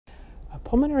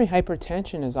Pulmonary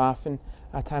hypertension is often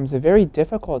at times a very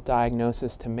difficult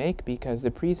diagnosis to make because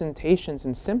the presentations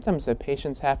and symptoms that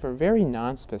patients have are very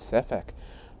nonspecific.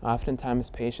 Oftentimes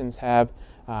patients have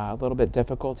a little bit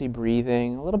difficulty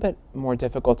breathing, a little bit more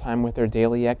difficult time with their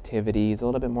daily activities, a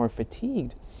little bit more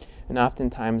fatigued. And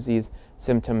oftentimes these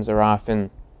symptoms are often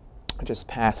just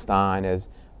passed on as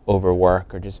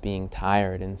overwork or just being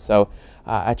tired. And so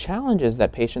a challenge is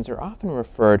that patients are often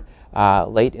referred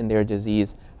late in their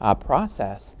disease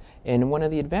process. And one of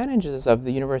the advantages of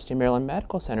the University of Maryland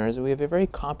Medical Center is we have a very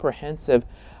comprehensive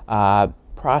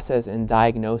process in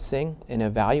diagnosing and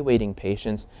evaluating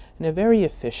patients in a very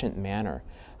efficient manner.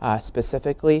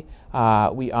 Specifically,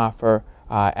 we offer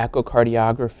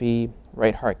echocardiography,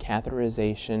 right heart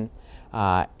catheterization,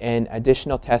 and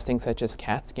additional testing such as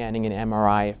CAT scanning and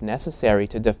MRI if necessary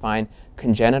to define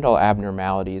congenital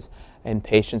abnormalities in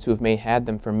patients who may have had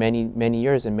them for many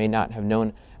years and may not have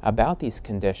known about these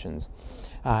conditions.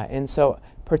 And so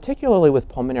particularly with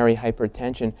pulmonary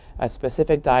hypertension, a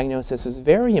specific diagnosis is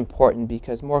very important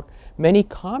because many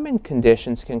common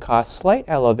conditions can cause slight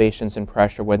elevations in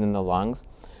pressure within the lungs,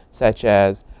 such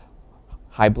as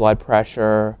high blood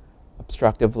pressure,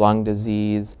 obstructive lung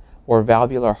disease, or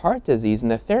valvular heart disease.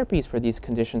 And the therapies for these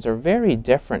conditions are very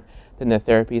different than the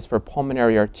therapies for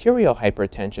pulmonary arterial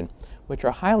hypertension, which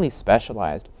are highly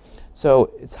specialized.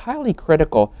 So it's highly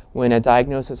critical when a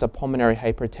diagnosis of pulmonary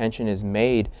hypertension is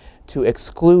made to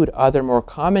exclude other more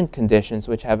common conditions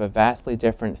which have a vastly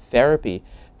different therapy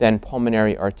than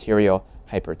pulmonary arterial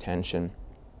hypertension.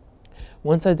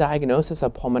 Once a diagnosis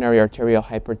of pulmonary arterial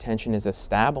hypertension is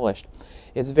established,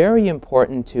 it's very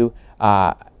important to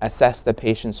assess the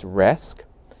patient's risk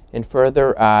and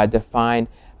further define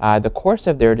the course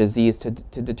of their disease to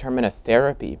determine a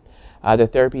therapy. The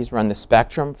therapies run the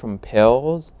spectrum from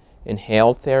pills,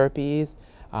 inhaled therapies,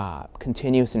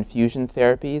 continuous infusion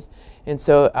therapies, and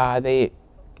so they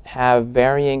have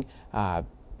varying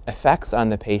effects on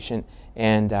the patient,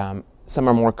 and some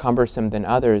are more cumbersome than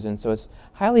others, and so it's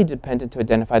highly dependent to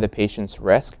identify the patient's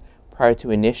risk prior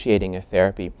to initiating a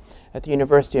therapy. At the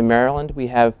University of Maryland, we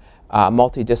have a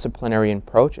multidisciplinary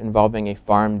approach involving a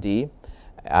PharmD,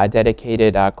 a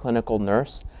dedicated clinical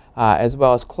nurse, as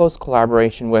well as close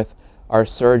collaboration with our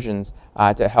surgeons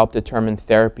to help determine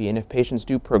therapy. And if patients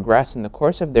do progress in the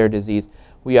course of their disease,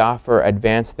 we offer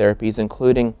advanced therapies,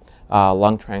 including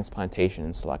lung transplantation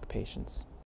in select patients.